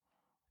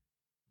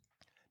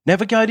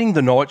Navigating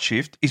the night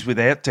shift is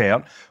without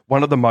doubt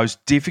one of the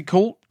most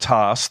difficult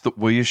tasks that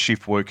we as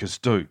shift workers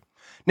do.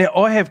 Now,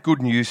 I have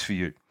good news for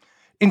you.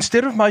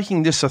 Instead of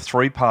making this a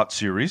 3-part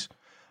series,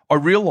 I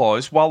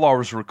realised while I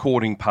was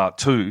recording part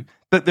 2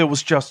 that there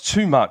was just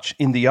too much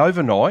in the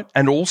overnight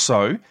and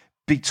also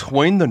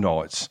between the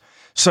nights.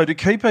 So to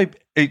keep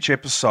each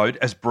episode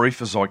as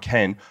brief as I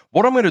can,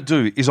 what I'm going to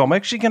do is I'm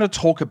actually going to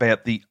talk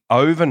about the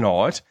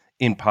overnight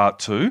in part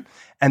 2,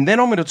 and then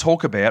I'm going to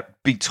talk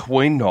about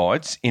between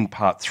nights in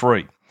part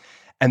 3,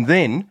 and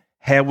then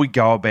how we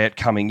go about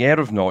coming out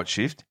of night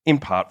shift in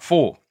part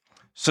 4.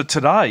 So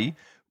today,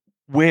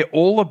 we're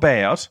all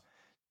about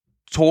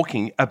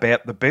talking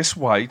about the best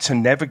way to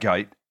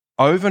navigate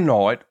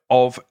overnight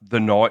of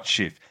the night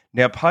shift.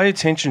 Now, pay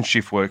attention,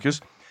 shift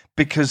workers,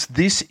 because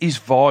this is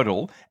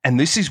vital and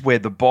this is where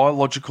the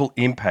biological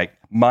impact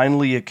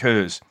mainly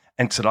occurs.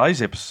 And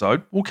today's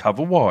episode will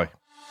cover why.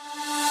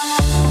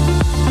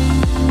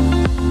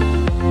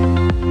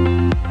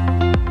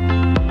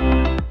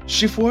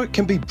 Shift work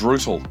can be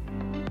brutal,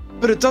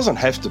 but it doesn't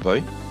have to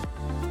be.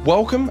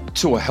 Welcome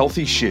to A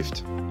Healthy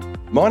Shift.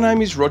 My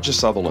name is Roger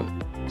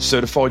Sutherland,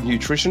 certified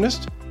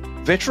nutritionist,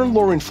 veteran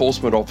law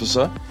enforcement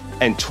officer,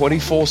 and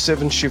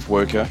 24/7 shift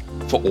worker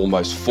for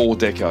almost 4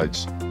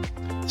 decades.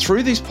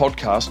 Through this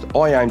podcast,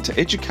 I aim to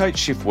educate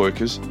shift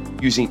workers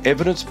using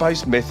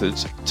evidence-based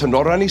methods to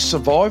not only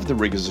survive the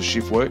rigours of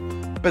shift work,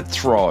 but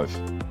thrive.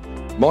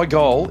 My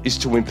goal is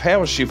to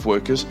empower shift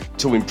workers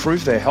to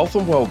improve their health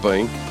and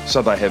well-being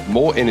so they have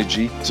more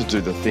energy to do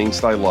the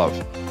things they love.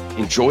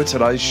 Enjoy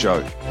today's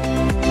show.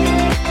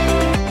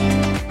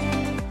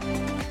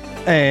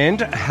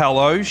 And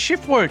hello,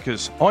 shift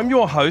workers. I'm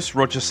your host,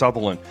 Roger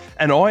Sutherland,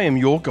 and I am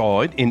your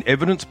guide in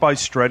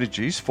evidence-based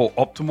strategies for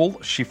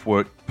optimal shift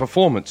work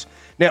performance.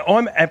 Now,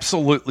 I'm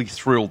absolutely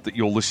thrilled that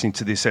you're listening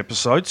to this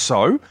episode,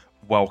 so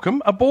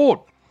welcome aboard.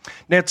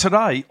 Now,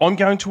 today, I'm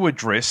going to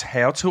address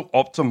how to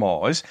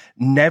optimise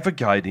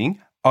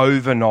navigating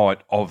overnight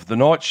of the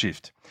night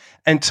shift.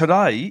 And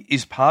today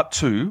is part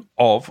 2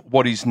 of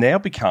what is now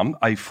become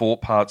a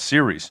 4-part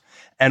series,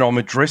 and I'm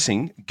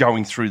addressing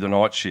going through the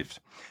night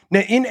shift. Now,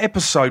 in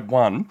episode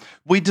 1,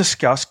 we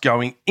discussed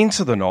going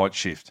into the night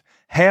shift,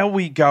 how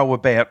we go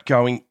about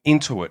going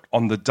into it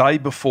on the day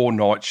before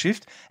night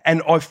shift,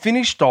 and I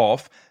finished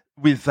off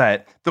with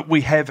that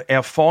we have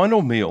our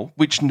final meal,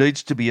 which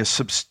needs to be a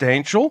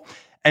substantial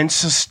and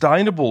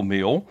sustainable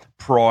meal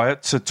prior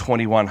to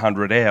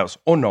 2100 hours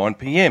or 9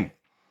 p.m.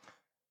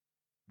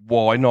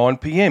 Why 9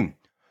 p.m?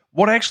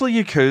 What actually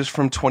occurs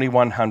from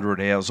 2100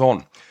 hours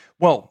on?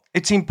 Well,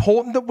 it's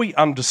important that we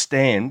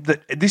understand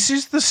that this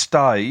is the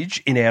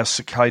stage in our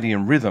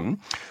circadian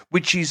rhythm,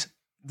 which is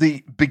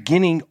the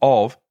beginning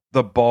of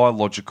the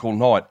biological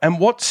night. And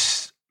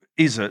what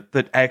is it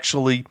that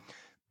actually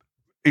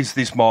is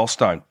this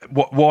milestone?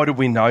 Why do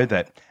we know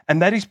that?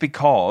 And that is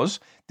because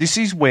this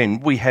is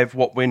when we have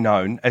what we're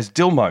known as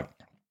DILMO.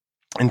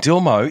 And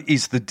DILMO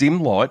is the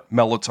dim light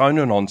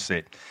melatonin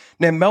onset.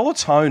 Now,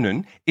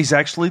 melatonin is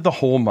actually the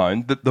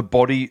hormone that the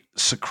body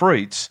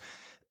secretes,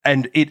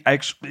 and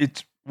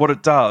what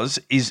it does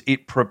is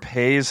it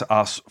prepares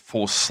us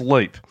for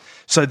sleep.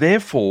 So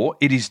therefore,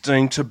 it is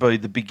deemed to be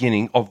the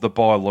beginning of the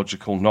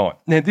biological night.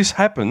 Now, this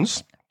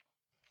happens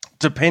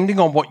depending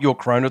on what your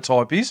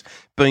chronotype is,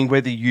 being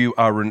whether you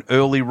are an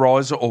early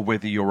riser or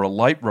whether you're a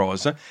late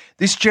riser.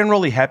 This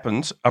generally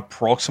happens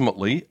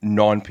approximately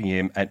 9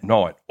 p.m. at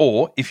night.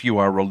 Or if you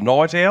are a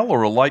night owl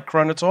or a late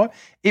chronotype,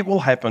 it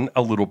will happen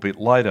a little bit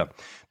later.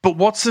 But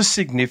what's the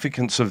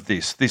significance of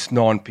this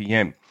 9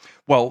 p.m.?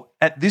 Well,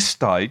 at this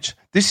stage,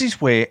 this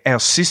is where our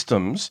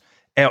systems,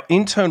 our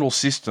internal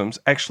systems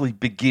actually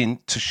begin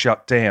to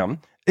shut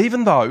down,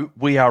 even though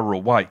we are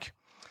awake.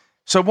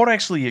 So what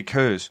actually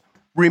occurs?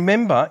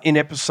 Remember, in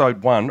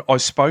episode 1, I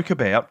spoke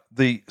about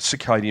the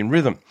circadian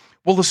rhythm.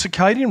 Well, the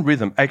circadian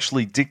rhythm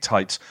actually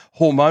dictates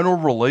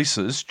hormonal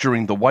releases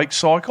during the wake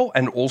cycle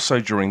and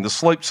also during the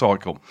sleep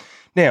cycle.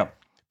 Now,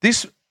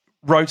 this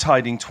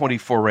rotating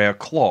 24-hour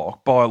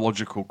clock,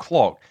 biological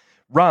clock,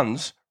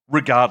 runs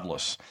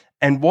regardless.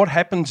 And what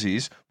happens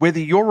is,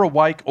 whether you're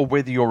awake or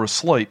whether you're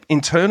asleep,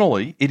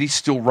 internally it is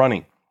still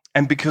running.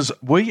 And because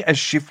we as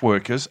shift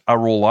workers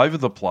are all over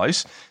the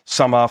place,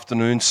 some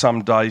afternoons,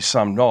 some days,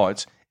 some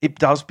nights, it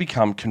does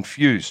become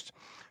confused.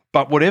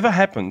 But whatever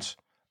happens,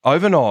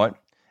 overnight,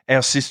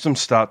 our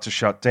systems start to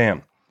shut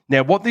down.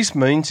 Now, what this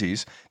means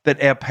is that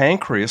our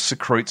pancreas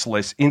secretes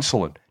less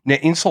insulin. Now,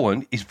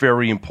 insulin is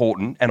very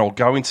important, and I'll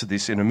go into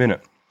this in a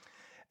minute.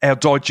 Our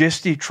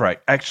digestive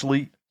tract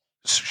actually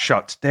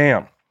shuts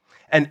down,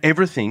 and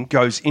everything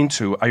goes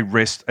into a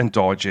rest and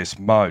digest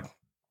mode.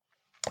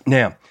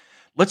 Now,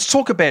 let's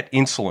talk about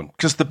insulin,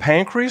 because the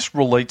pancreas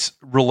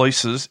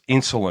releases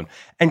insulin.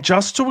 And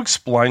just to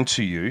explain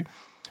to you,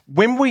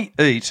 when we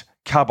eat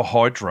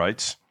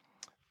carbohydrates,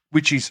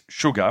 which is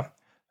sugar,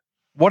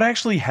 what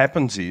actually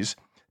happens is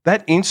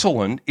that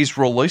insulin is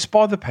released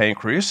by the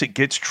pancreas, it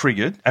gets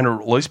triggered and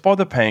released by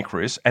the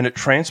pancreas, and it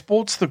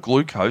transports the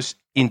glucose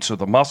into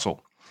the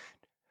muscle.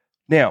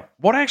 Now,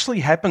 what actually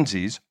happens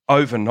is,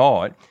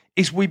 overnight,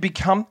 is we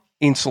become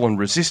insulin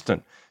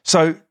resistant.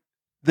 So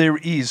there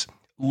is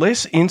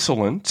less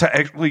insulin to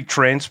actually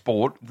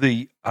transport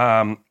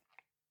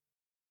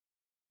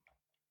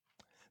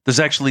there's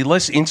actually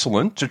less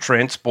insulin to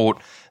transport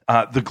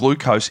the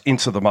glucose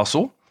into the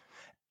muscle,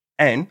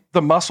 and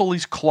the muscle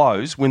is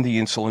closed when the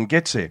insulin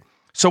gets there.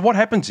 So what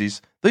happens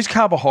is these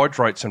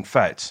carbohydrates and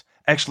fats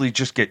actually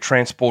just get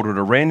transported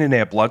around in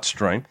our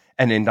bloodstream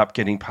and end up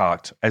getting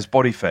parked as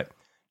body fat.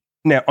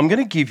 Now, I'm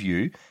going to give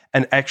you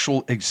an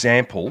actual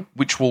example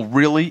which will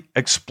really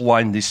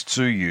explain this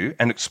to you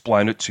and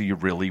explain it to you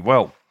really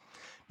well.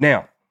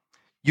 Now,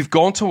 you've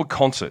gone to a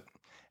concert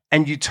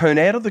and you turn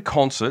out of the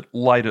concert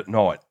late at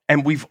night,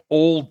 and we've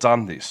all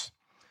done this.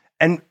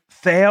 And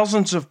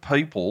thousands of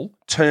people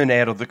turn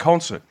out of the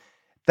concert.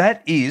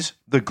 That is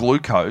the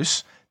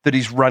glucose that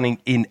is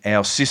running in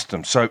our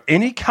system. So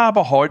any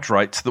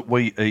carbohydrates that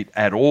we eat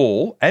at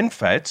all and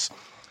fats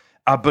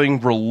are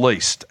being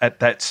released at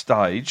that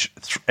stage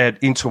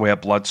into our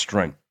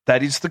bloodstream.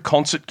 That is the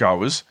concert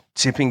goers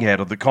tipping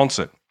out of the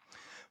concert.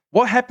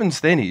 What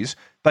happens then is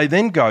they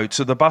then go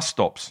to the bus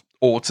stops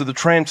or to the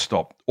tram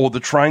stop or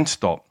the train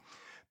stop.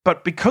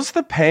 But because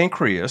the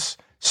pancreas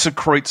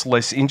secretes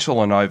less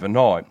insulin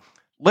overnight,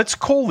 let's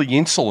call the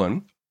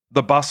insulin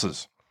the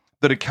buses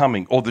that are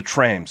coming, or the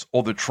trams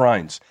or the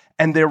trains.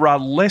 And there are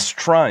less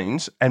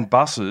trains and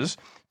buses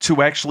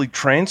to actually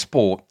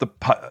transport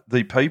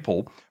the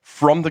people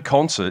from the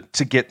concert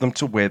to get them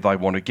to where they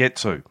want to get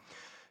to.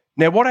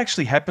 Now, what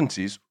actually happens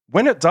is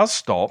when it does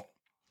stop,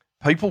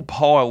 people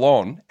pile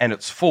on and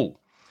it's full.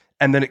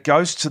 And then it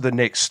goes to the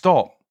next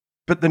stop,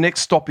 but the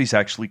next stop is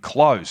actually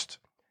closed.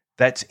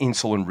 That's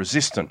insulin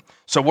resistant.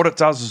 So what it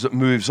does is it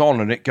moves on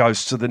and it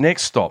goes to the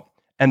next stop,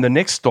 and the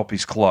next stop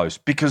is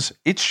closed because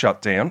it's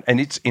shut down and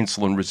it's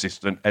insulin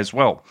resistant as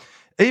well.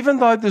 Even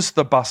though there's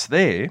the bus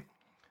there,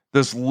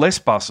 there's less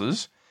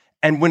buses,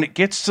 and when it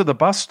gets to the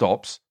bus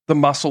stops, the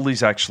muscle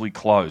is actually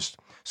closed.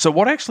 So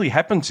what actually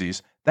happens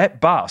is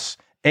that bus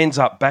ends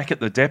up back at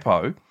the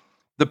depot.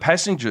 The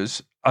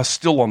passengers are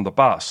still on the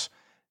bus.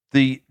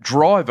 The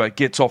driver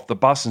gets off the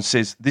bus and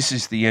says, this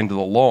is the end of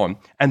the line,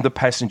 and the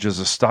passengers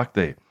are stuck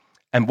there.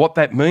 And what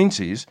that means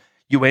is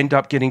you end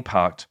up getting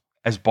parked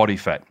as body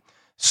fat.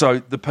 So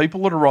the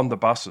people that are on the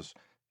buses,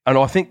 and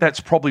I think that's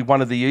probably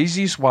one of the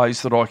easiest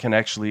ways that I can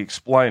actually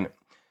explain it.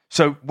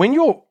 So when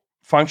you're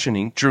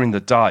functioning during the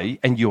day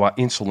and you are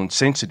insulin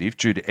sensitive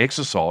due to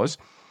exercise,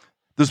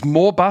 there's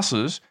more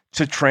buses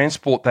to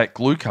transport that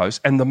glucose,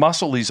 and the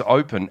muscle is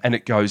open and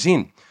it goes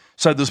in.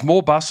 So there's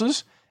more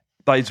buses,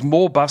 there's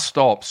more bus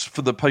stops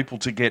for the people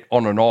to get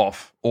on and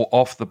off or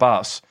off the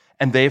bus,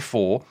 and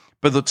therefore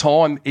by the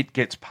time it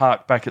gets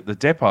parked back at the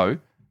depot,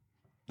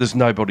 there's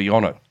nobody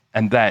on it.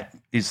 And that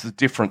is the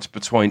difference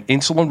between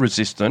insulin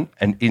resistant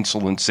and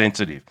insulin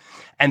sensitive.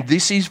 And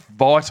this is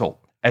vital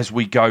as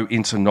we go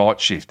into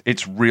night shift.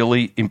 It's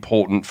really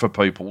important for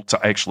people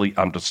to actually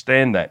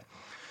understand that.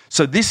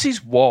 So this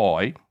is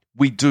why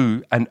we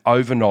do an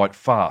overnight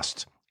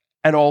fast.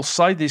 And I'll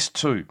say this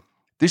too.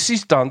 This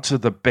is done to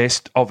the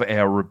best of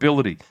our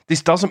ability.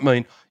 This doesn't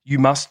mean you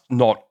must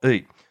not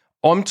eat.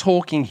 I'm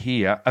talking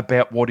here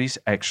about what is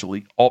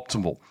actually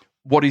optimal,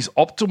 what is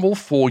optimal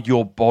for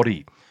your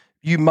body.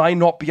 You may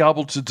not be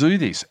able to do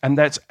this, and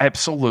that's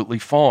absolutely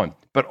fine.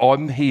 But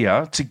I'm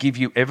here to give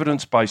you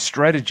evidence-based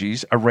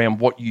strategies around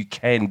what you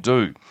can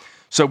do.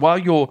 So while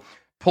you're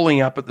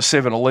pulling up at the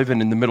 7-Eleven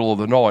in the middle of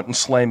the night and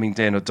slamming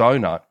down a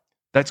donut,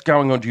 that's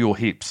going onto your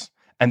hips.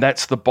 And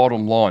that's the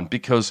bottom line,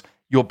 because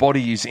your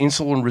body is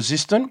insulin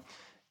resistant.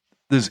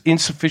 There's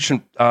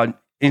insufficient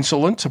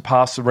insulin to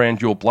pass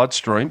around your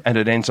bloodstream, and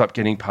it ends up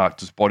getting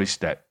parked as body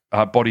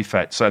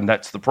fat. So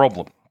that's the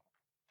problem.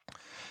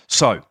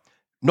 So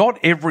not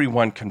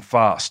everyone can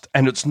fast,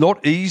 and it's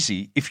not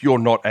easy if you're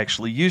not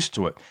actually used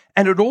to it.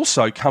 And it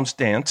also comes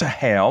down to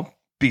how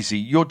busy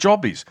your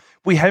job is.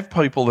 We have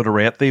people that are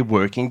out there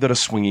working that are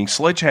swinging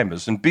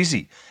sledgehammers and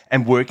busy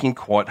and working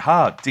quite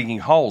hard, digging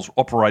holes,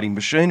 operating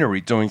machinery,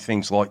 doing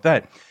things like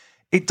that.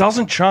 It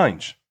doesn't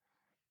change,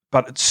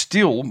 but it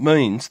still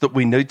means that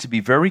we need to be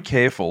very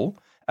careful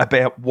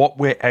about what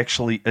we're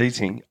actually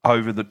eating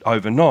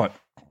overnight.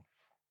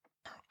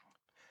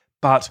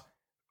 But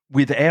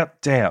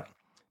without doubt,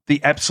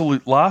 the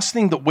absolute last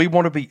thing that we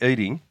want to be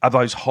eating are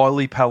those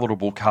highly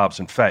palatable carbs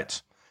and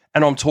fats.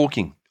 And I'm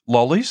talking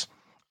lollies,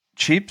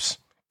 chips,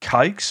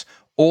 cakes,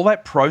 all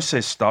that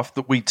processed stuff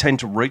that we tend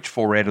to reach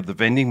for out of the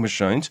vending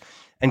machines,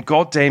 and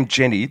goddamn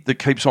Jenny that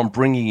keeps on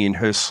bringing in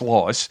her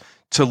slice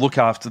to look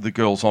after the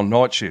girls on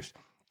night shift.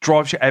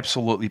 Drives you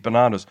absolutely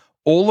bananas.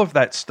 All of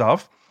that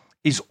stuff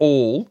is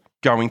all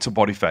going to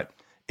body fat.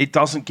 It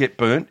doesn't get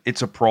burnt.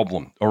 It's a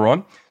problem, all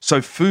right?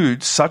 So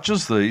foods such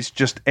as these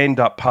just end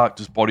up parked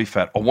as body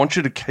fat. I want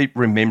you to keep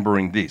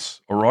remembering this,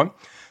 all right?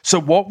 So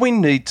what we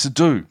need to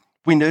do,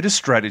 we need a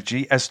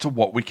strategy as to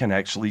what we can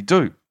actually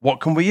do. What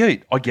can we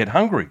eat? I get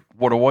hungry.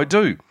 What do I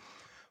do?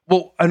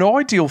 Well, an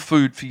ideal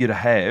food for you to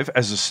have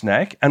as a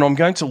snack, and I'm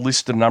going to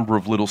list a number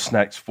of little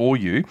snacks for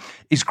you,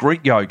 is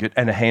Greek yogurt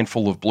and a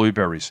handful of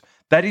blueberries.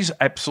 That is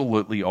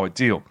absolutely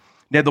ideal.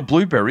 Now, the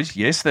blueberries,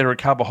 yes, they're a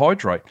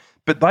carbohydrate,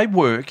 but they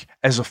work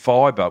as a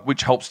fibre,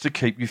 which helps to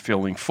keep you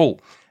feeling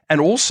full.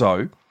 And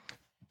also,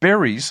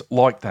 berries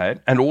like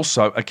that, and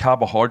also a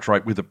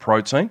carbohydrate with a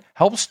protein,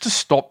 helps to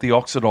stop the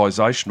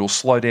oxidisation or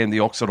slow down the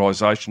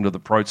oxidisation of the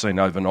protein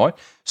overnight,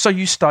 so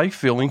you stay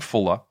feeling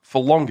fuller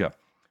for longer.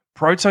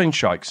 Protein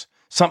shakes,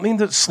 something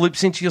that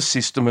slips into your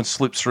system and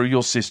slips through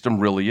your system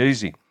really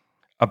easy.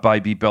 A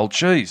Baby Bell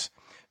cheese,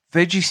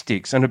 veggie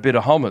sticks and a bit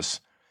of hummus,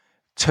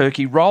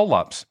 turkey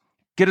roll-ups.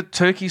 Get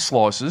turkey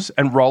slices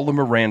and roll them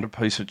around a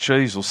piece of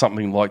cheese or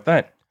something like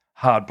that.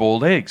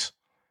 Hard-boiled eggs.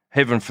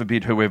 Heaven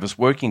forbid whoever's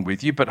working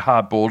with you, but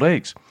hard-boiled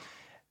eggs.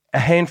 A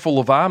handful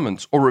of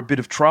almonds or a bit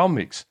of trail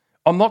mix.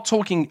 I'm not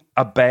talking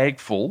a bag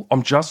full.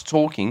 I'm just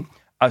talking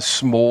a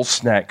small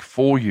snack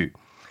for you.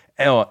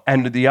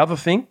 And the other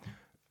thing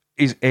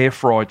is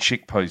air-fried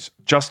chickpeas.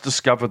 Just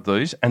discovered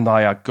these, and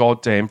they are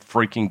goddamn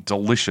freaking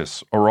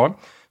delicious, all right?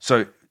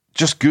 So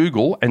just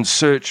Google and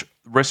search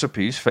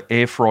recipes for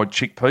air-fried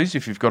chickpeas.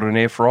 If you've got an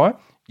air fryer,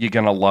 you're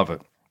going to love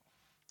it.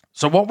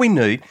 So what we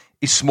need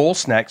is small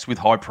snacks with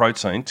high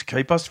protein to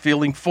keep us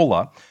feeling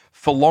fuller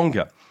for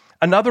longer.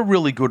 Another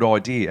really good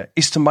idea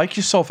is to make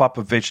yourself up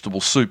a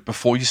vegetable soup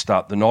before you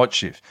start the night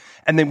shift.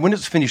 And then when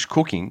it's finished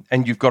cooking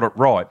and you've got it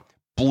right,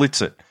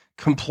 blitz it.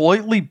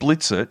 Completely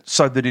blitz it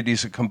so that it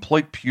is a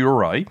complete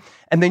puree,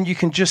 and then you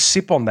can just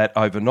sip on that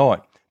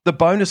overnight. The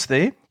bonus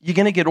there, you're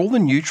going to get all the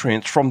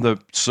nutrients from the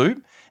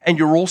soup, and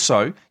you're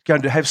also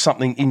going to have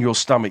something in your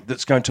stomach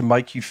that's going to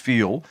make you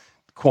feel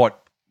quite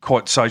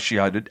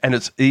satiated, and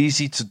it's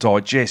easy to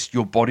digest.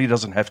 Your body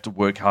doesn't have to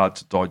work hard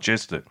to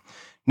digest it.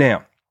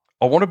 Now,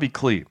 I want to be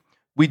clear.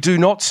 We do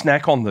not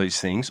snack on these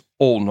things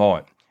all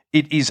night.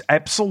 It is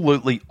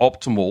absolutely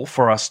optimal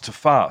for us to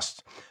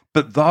fast,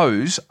 but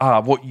those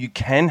are what you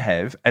can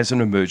have as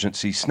an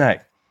emergency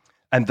snack,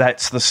 and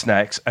that's the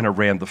snacks and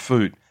around the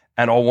food.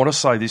 And I want to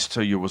say this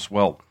to you as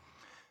well.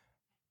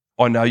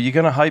 I know you're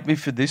going to hate me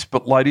for this,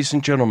 but ladies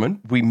and gentlemen,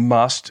 we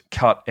must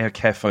cut our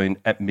caffeine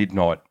at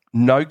midnight.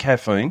 No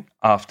caffeine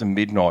after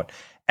midnight.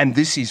 And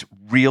this is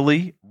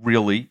really,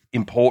 really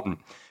important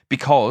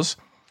because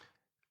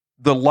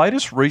the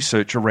latest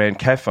research around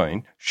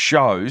caffeine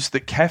shows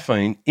that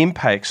caffeine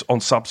impacts on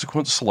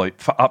subsequent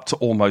sleep for up to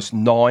almost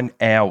 9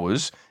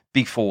 hours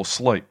before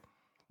sleep.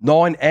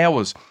 9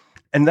 hours.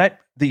 And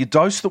that the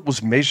dose that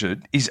was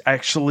measured is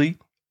actually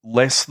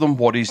less than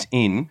what is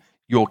in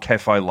your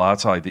cafe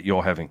latte that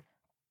you're having.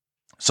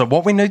 So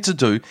what we need to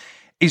do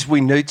is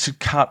we need to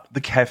cut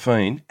the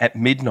caffeine at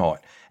midnight.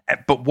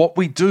 But what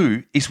we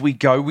do is we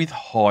go with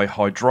high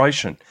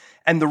hydration.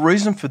 And the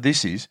reason for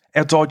this is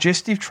our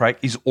digestive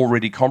tract is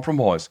already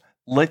compromised.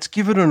 Let's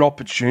give it an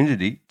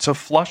opportunity to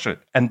flush it.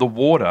 And the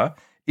water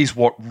is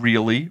what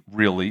really,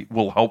 really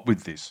will help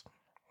with this.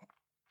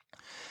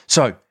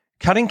 So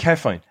cutting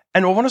caffeine.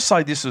 And I want to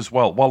say this as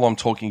well while I'm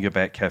talking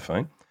about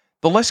caffeine.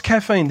 The less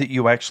caffeine that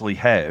you actually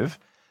have,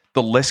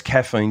 the less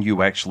caffeine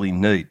you actually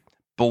need.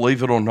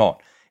 Believe it or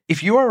not.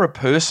 If you are a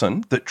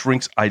person that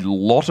drinks a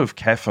lot of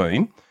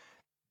caffeine,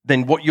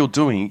 then what you're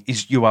doing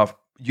is you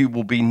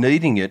will be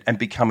needing it and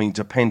becoming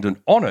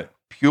dependent on it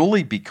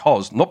purely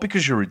because, not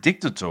because you're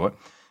addicted to it,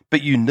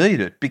 but you need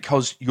it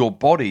because your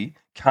body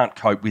can't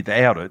cope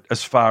without it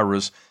as far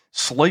as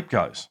sleep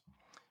goes.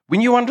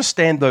 When you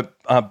understand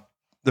the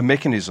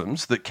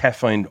mechanisms that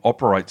caffeine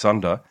operates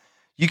under,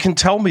 you can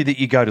tell me that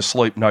you go to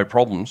sleep no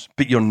problems,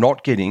 but you're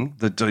not getting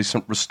the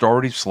decent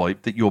restorative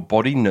sleep that your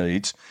body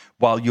needs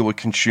while you are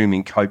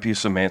consuming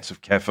copious amounts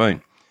of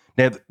caffeine.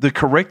 Now, the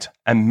correct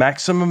and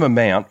maximum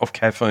amount of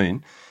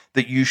caffeine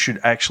that you should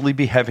actually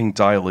be having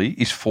daily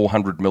is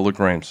 400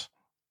 milligrams.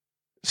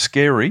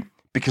 Scary,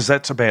 because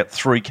that's about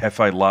 3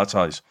 cafe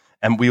lattes.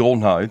 And we all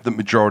know the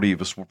majority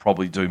of us will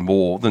probably do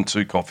more than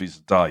 2 coffees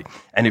a day.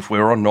 And if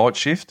we're on night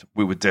shift,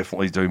 we would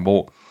definitely do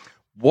more.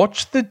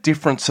 Watch the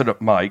difference that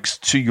it makes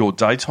to your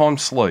daytime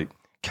sleep,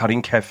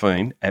 cutting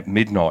caffeine at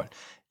midnight.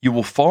 You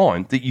will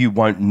find that you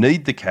won't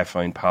need the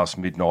caffeine past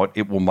midnight.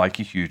 It will make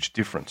a huge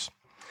difference.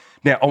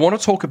 Now, I want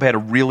to talk about a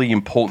really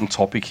important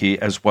topic here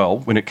as well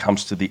when it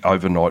comes to the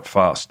overnight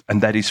fast,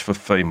 and that is for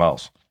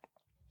females.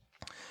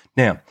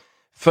 Now,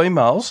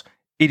 females,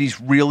 it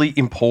is really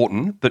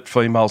important that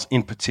females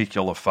in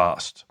particular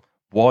fast.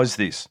 Why is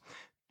this?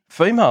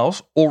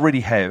 Females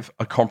already have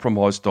a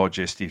compromised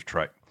digestive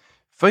tract.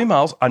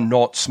 Females are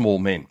not small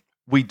men.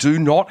 We do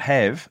not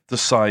have the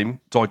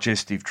same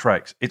digestive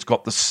tracts. It's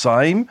got the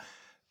same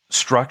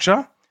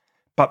structure,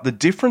 but the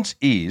difference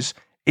is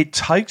it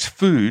takes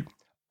food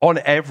on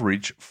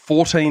average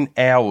 14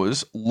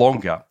 hours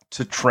longer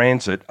to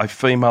transit a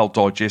female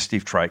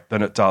digestive tract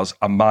than it does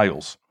a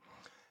male's.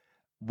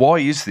 Why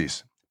is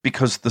this?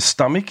 Because the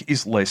stomach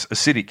is less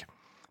acidic.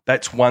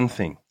 That's one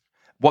thing.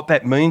 What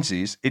that means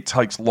is it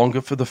takes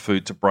longer for the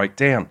food to break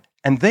down,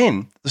 and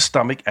then the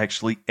stomach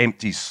actually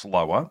empties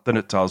slower than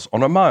it does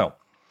on a male.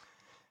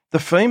 The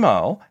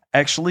female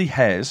actually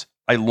has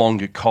a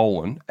longer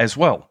colon as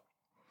well.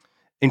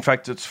 In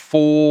fact, it's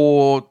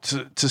 4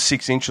 to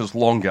 6 inches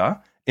longer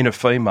in a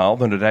female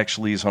than it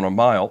actually is on a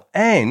male,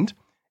 and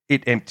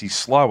it empties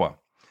slower.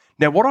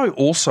 Now, what I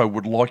also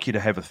would like you to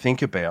have a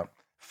think about,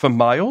 for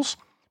males,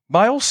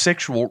 male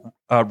sexual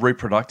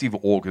reproductive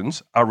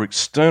organs are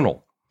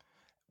external.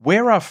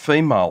 Where are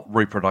female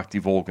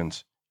reproductive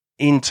organs?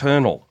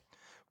 Internal.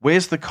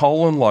 Where's the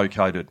colon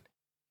located?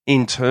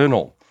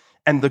 Internal.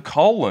 And the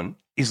colon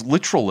is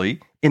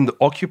literally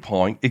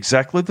occupying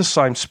exactly the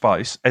same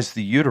space as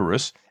the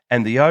uterus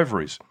and the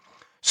ovaries.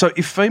 So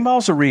if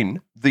females are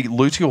in the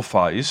luteal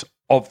phase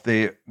of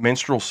their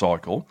menstrual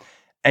cycle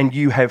and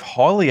you have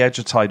highly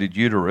agitated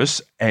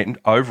uterus and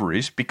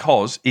ovaries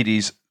because it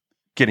is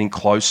getting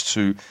close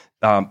to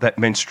that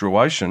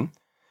menstruation,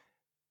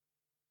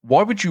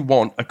 why would you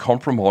want a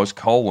compromised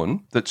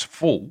colon that's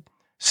full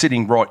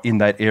sitting right in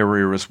that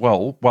area as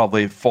well while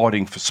they're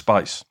fighting for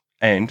space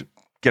and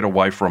get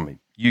away from me?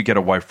 You get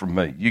away from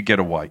me. You get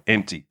away.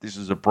 Empty. This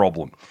is a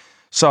problem.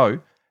 So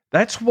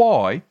that's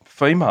why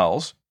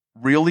females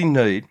really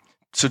need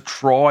to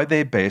try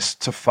their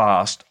best to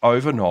fast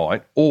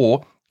overnight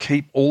or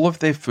keep all of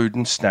their food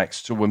and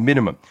snacks to a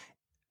minimum.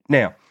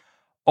 Now,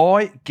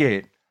 I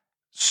get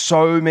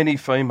so many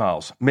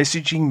females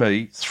messaging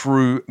me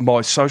through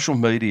my social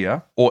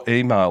media or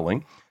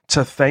emailing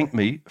to thank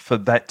me for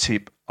that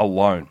tip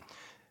alone.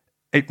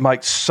 It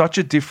makes such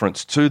a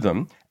difference to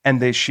them and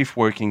their shift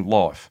working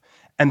life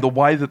and the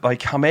way that they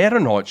come out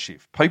of night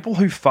shift. People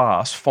who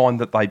fast find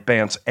that they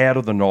bounce out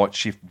of the night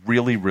shift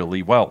really,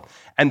 really well.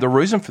 And the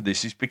reason for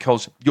this is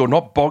because you're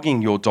not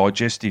bogging your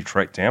digestive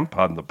tract down,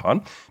 pardon the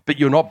pun, but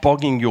you're not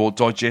bogging your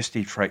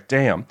digestive tract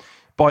down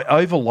by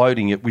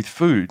overloading it with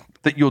food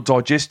that your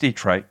digestive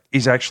tract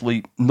is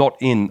actually not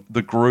in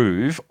the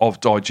groove of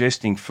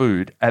digesting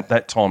food at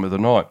that time of the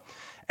night.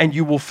 And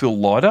you will feel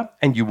lighter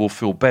and you will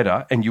feel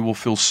better and you will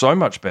feel so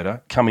much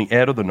better coming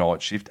out of the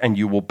night shift and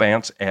you will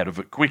bounce out of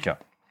it quicker.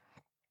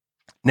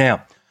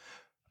 Now,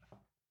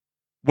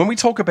 when we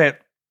talk about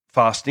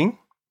fasting,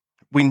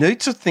 we need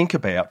to think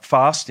about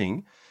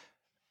fasting.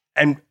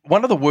 And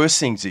one of the worst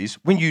things is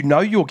when you know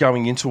you're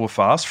going into a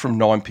fast from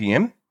 9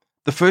 p.m,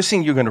 the first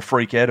thing you're going to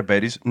freak out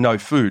about is no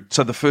food.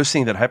 So the first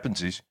thing that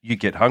happens is you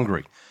get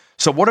hungry.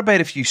 So what about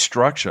if you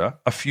structure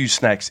a few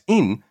snacks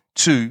in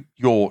to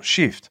your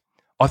shift?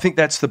 I think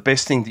that's the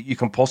best thing that you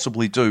can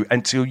possibly do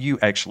until you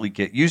actually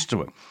get used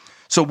to it.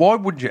 So why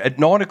wouldn't you? At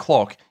 9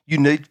 o'clock,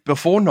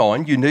 before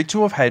 9, you need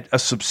to have had a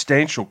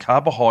substantial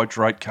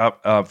carbohydrate,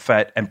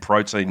 fat and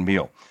protein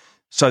meal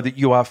so that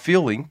you are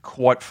feeling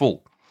quite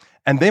full.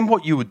 And then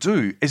what you would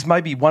do is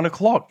maybe 1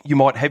 o'clock, you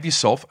might have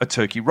yourself a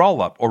turkey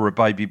roll-up or a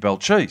baby bell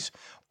cheese,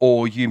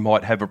 or you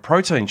might have a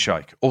protein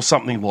shake or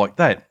something like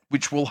that,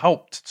 which will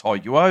help to tie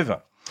you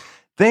over.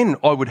 Then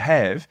I would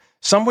have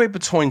somewhere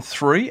between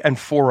 3 and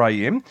 4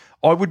 a.m.,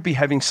 I would be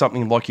having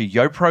something like a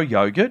YoPro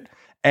yogurt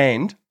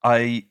and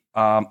a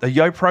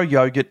YoPro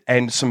yogurt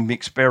and some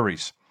mixed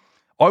berries.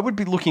 I would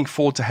be looking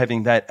forward to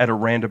having that at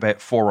around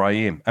about 4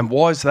 a.m. And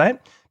why is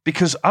that?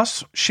 Because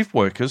us shift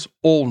workers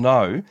all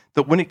know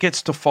that when it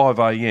gets to 5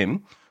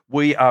 a.m.,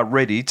 we are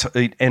ready to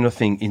eat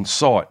anything in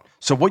sight.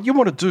 So what you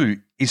want to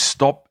do is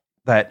stop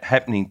that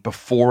happening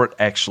before it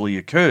actually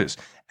occurs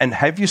and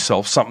have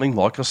yourself something,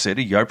 like I said,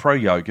 a YoPro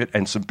yogurt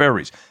and some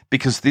berries,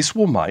 because this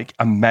will make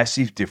a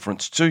massive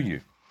difference to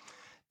you.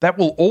 That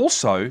will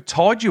also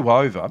tide you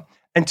over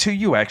until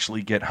you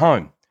actually get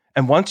home.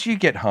 And once you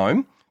get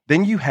home,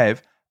 then you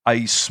have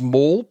a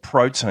small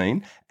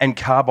protein and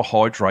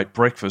carbohydrate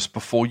breakfast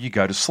before you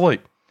go to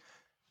sleep.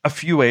 A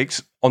few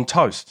eggs on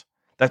toast.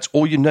 That's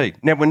all you need.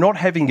 Now, we're not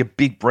having a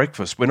big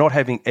breakfast. We're not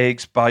having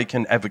eggs,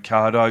 bacon,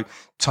 avocado,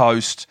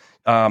 toast,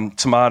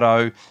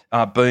 tomato,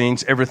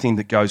 beans, everything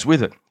that goes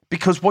with it.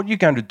 Because what you're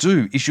going to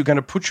do is you're going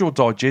to put your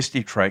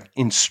digestive tract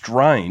in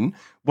strain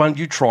when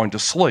you're trying to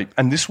sleep,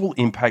 and this will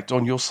impact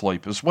on your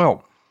sleep as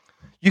well.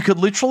 You could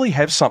literally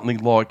have something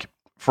like,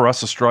 for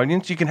us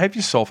Australians, you can have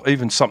yourself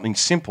even something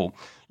simple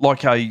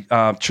like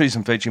a cheese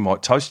and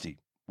Vegemite toastie.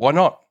 Why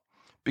not?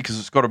 Because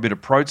it's got a bit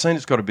of protein,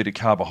 it's got a bit of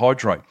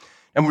carbohydrate.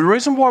 And the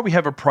reason why we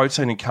have a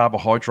protein and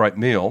carbohydrate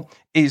meal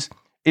is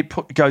it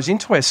goes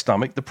into our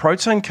stomach, the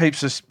protein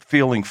keeps us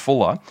feeling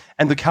fuller,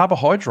 and the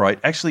carbohydrate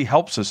actually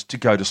helps us to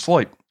go to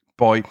sleep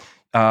by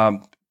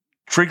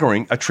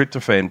triggering a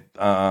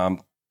tryptophan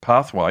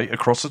pathway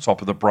across the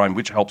top of the brain,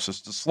 which helps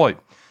us to sleep.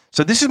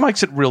 So this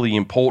makes it really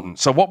important.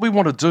 So what we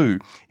want to do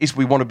is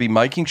we want to be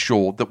making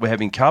sure that we're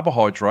having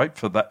carbohydrate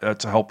for that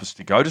to help us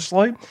to go to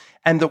sleep,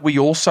 and that we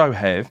also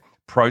have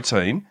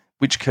protein,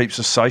 which keeps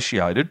us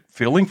satiated,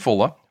 feeling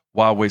fuller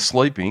while we're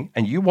sleeping,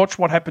 and you watch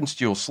what happens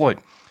to your sleep.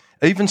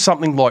 Even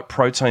something like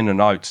protein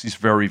and oats is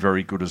very,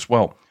 very good as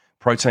well.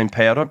 Protein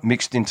powder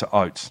mixed into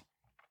oats.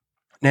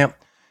 Now,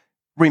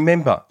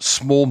 remember,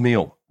 small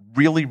meal,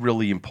 really,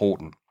 really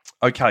important.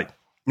 Okay,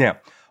 now,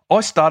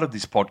 I started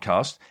this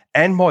podcast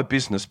and my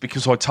business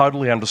because I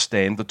totally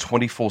understand the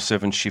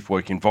 24/7 shift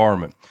work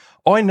environment.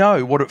 I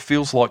know what it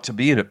feels like to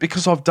be in it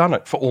because I've done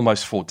it for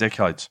almost 4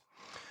 decades.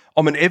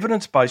 I'm an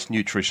evidence-based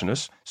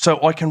nutritionist,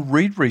 so I can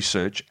read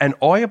research and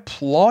I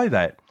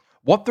apply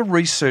what the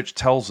research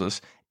tells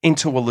us,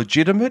 into a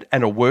legitimate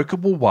and a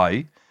workable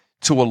way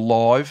to a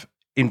live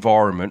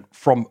environment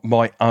from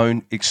my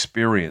own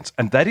experience.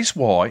 And that is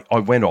why I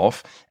went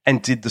off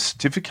and did the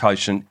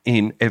certification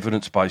in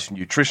evidence-based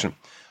nutrition.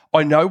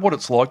 I know what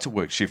it's like to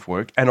work shift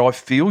work, and I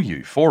feel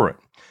you for it.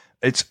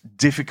 It's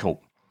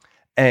difficult.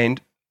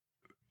 And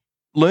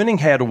learning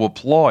how to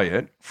apply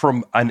it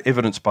from an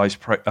evidence-based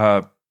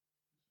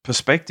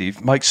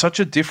perspective makes such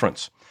a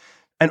difference.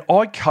 And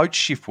I coach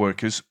shift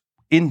workers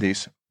in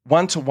this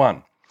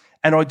one-to-one,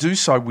 and I do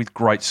so with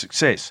great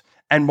success.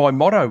 And my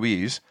motto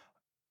is,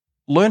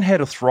 learn how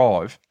to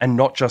thrive and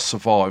not just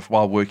survive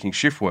while working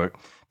shift work,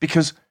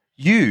 because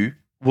you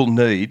will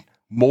need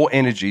more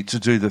energy to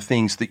do the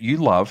things that you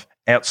love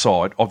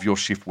outside of your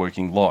shift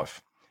working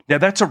life. Now,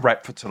 that's a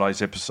wrap for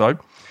today's episode.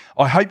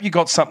 I hope you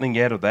got something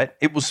out of that.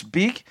 It was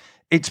big.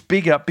 It's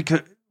bigger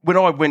because when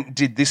I went and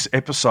did this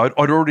episode,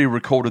 I'd already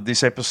recorded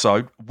this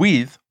episode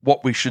with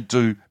what we should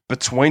do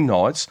between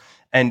nights,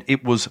 and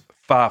it was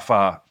far,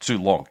 far too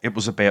long. It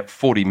was about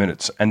 40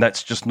 minutes, and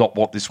that's just not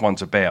what this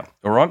one's about,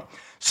 all right?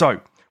 So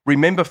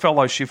remember,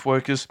 fellow shift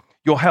workers,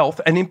 your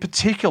health, and in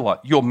particular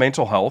your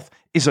mental health,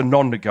 is a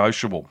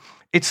non-negotiable.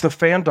 It's the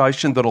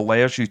foundation that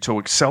allows you to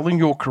excel in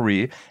your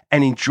career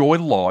and enjoy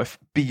life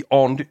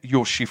beyond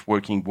your shift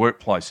working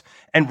workplace.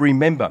 And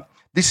remember,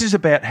 this is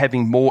about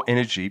having more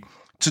energy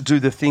to do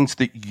the things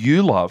that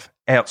you love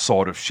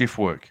outside of shift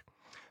work.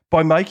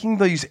 By making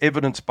these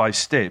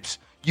evidence-based steps,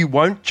 you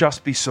won't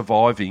just be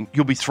surviving,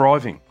 you'll be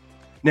thriving.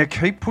 Now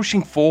keep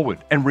pushing forward,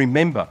 and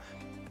remember,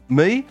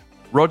 me,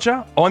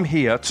 Roger, I'm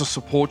here to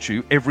support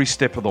you every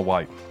step of the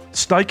way.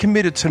 Stay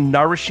committed to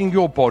nourishing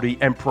your body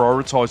and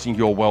prioritising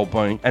your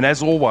well-being. And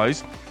as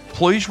always,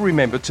 please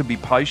remember to be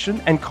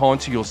patient and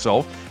kind to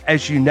yourself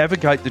as you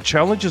navigate the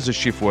challenges of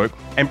shift work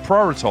and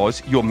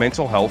prioritise your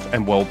mental health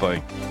and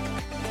well-being.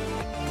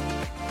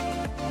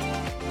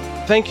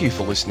 Thank you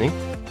for listening.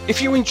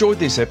 If you enjoyed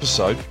this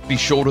episode, be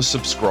sure to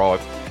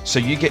subscribe so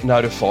you get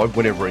notified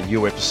whenever a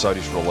new episode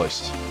is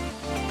released.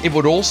 It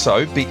would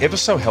also be ever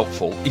so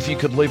helpful if you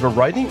could leave a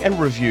rating and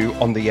review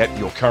on the app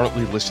you're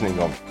currently listening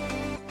on.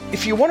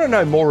 If you want to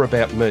know more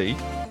about me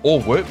or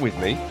work with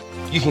me,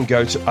 you can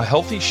go to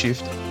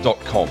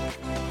ahealthyshift.com.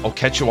 I'll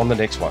catch you on the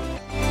next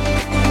one.